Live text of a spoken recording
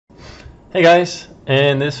Hey guys,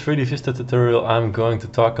 in this 3DVista tutorial I'm going to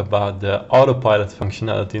talk about the autopilot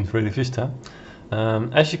functionality in 3DVista.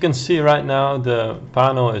 As you can see right now, the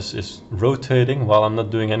panel is rotating while I'm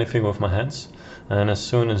not doing anything with my hands, and as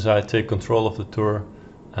soon as I take control of the tour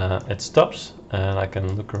it stops and I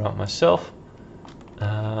can look around myself.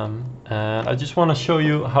 And I just want to show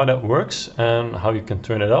you how that works and how you can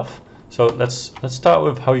turn it off. So let's start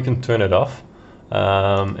with how you can turn it off.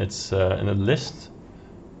 It's in a list.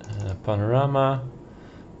 Panorama,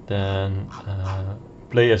 then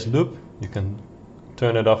play as loop. You can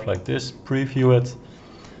turn it off like this, preview it,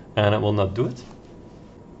 and it will not do it.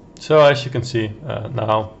 So as you can see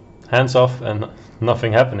now, hands off and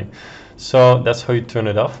nothing happening. So that's how you turn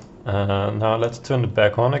it off. Now let's turn it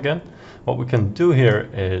back on again. What we can do here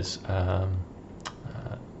is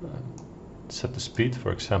set the speed,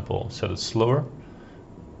 for example, set it slower.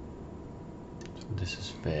 So this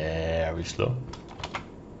is very slow.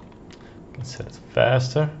 Can set it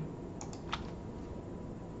faster.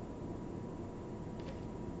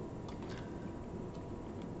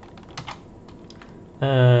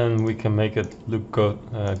 And we can make it go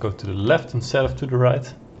to the left instead of to the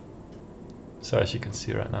right. So as you can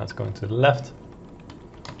see right now, it's going to the left.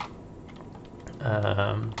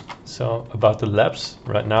 So about the laps,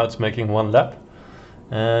 right now it's making one lap.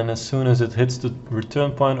 And as soon as it hits the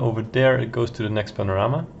return point over there, it goes to the next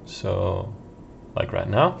panorama. So like right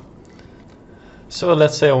now. So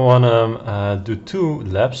let's say I want to do 2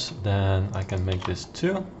 laps, then I can make this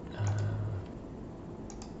 2.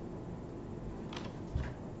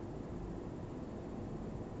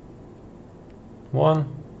 1.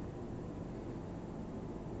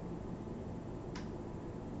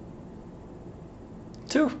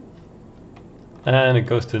 2. And it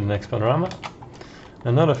goes to the next panorama.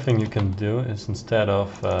 Another thing you can do is instead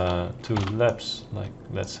of 2 laps, like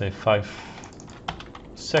let's say 5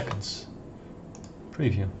 seconds.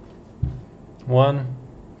 Preview. 1,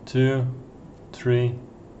 2, 3,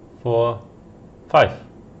 4, 5.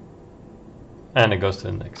 And it goes to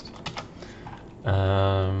the next.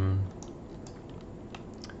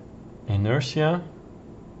 Inertia.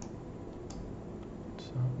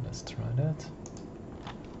 So let's try that.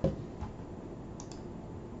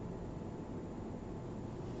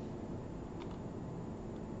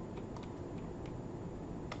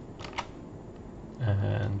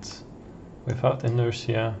 And without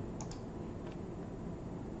inertia.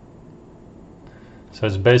 So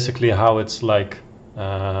it's basically how it's like,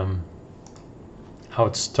 how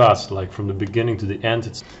it starts, like from the beginning to the end.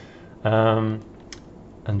 It's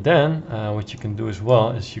and then what you can do as well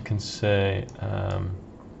is you can say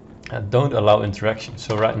don't allow interaction.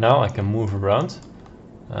 So right now I can move around,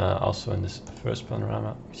 also in this first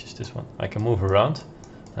panorama, which is this one. I can move around,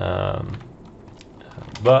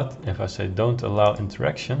 but if I say don't allow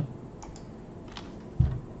interaction,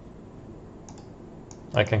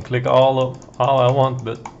 I can click all I want,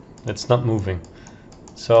 but it's not moving.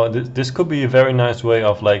 So this could be a very nice way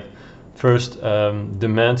of like first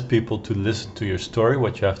demand people to listen to your story,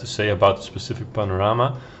 what you have to say about the specific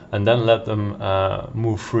panorama, and then let them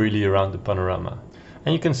move freely around the panorama.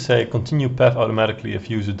 And you can say continue path automatically if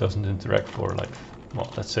user doesn't interact for like,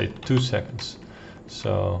 well, let's say 2 seconds.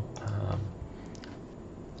 So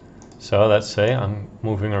so let's say I'm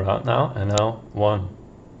moving around now, and now 1,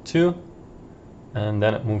 2, and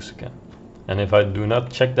then it moves again. And if I do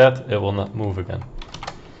not check that, it will not move again.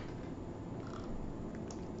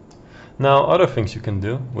 Now other things you can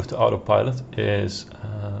do with the autopilot is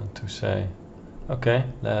to say, okay,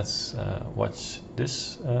 let's watch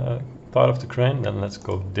this part of the crane, then let's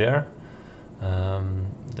go there.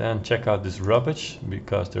 Then check out this rubbish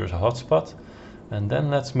because there's a hotspot. And then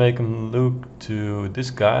let's make him look to this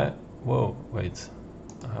guy. Whoa, wait,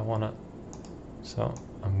 I wanna, so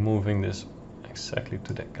I'm moving this exactly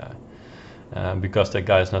to that guy because that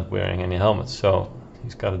guy is not wearing any helmet, so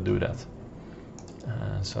he's got to do that.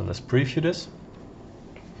 So let's preview this.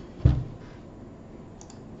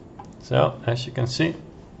 So as you can see,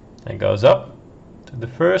 it goes up to the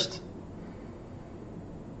first,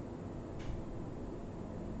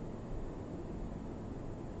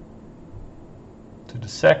 to the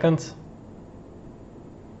second,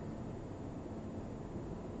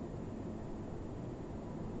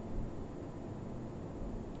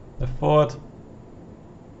 the fourth,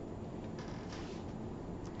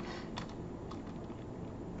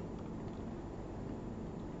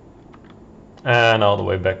 and all the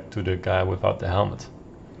way back to the guy without the helmet.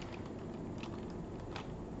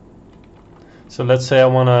 So let's say I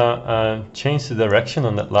want to change the direction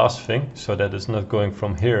on that last thing so that it's not going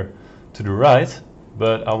from here to the right,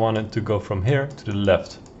 but I want it to go from here to the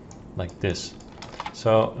left, like this.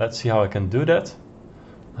 So let's see how I can do that.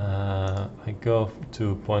 I go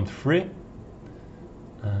to 0.3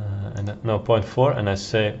 and 0.4, and I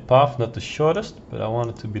say path not the shortest, but I want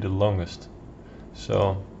it to be the longest.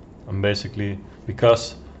 So I'm basically,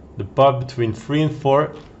 because the path between 3 and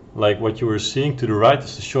 4, like what you were seeing to the right,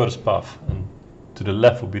 is the shortest path, and to the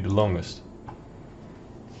left will be the longest.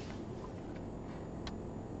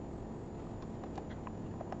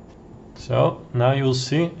 So now you will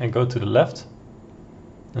see and go to the left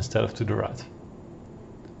instead of to the right.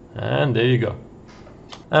 And there you go.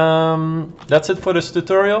 That's it for this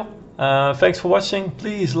tutorial. Thanks for watching.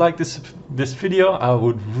 Please like this video. I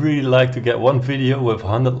would really like to get one video with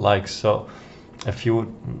 100 likes. So if you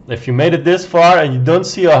made it this far and you don't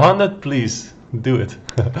see 100, please do it.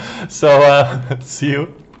 So see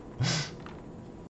you.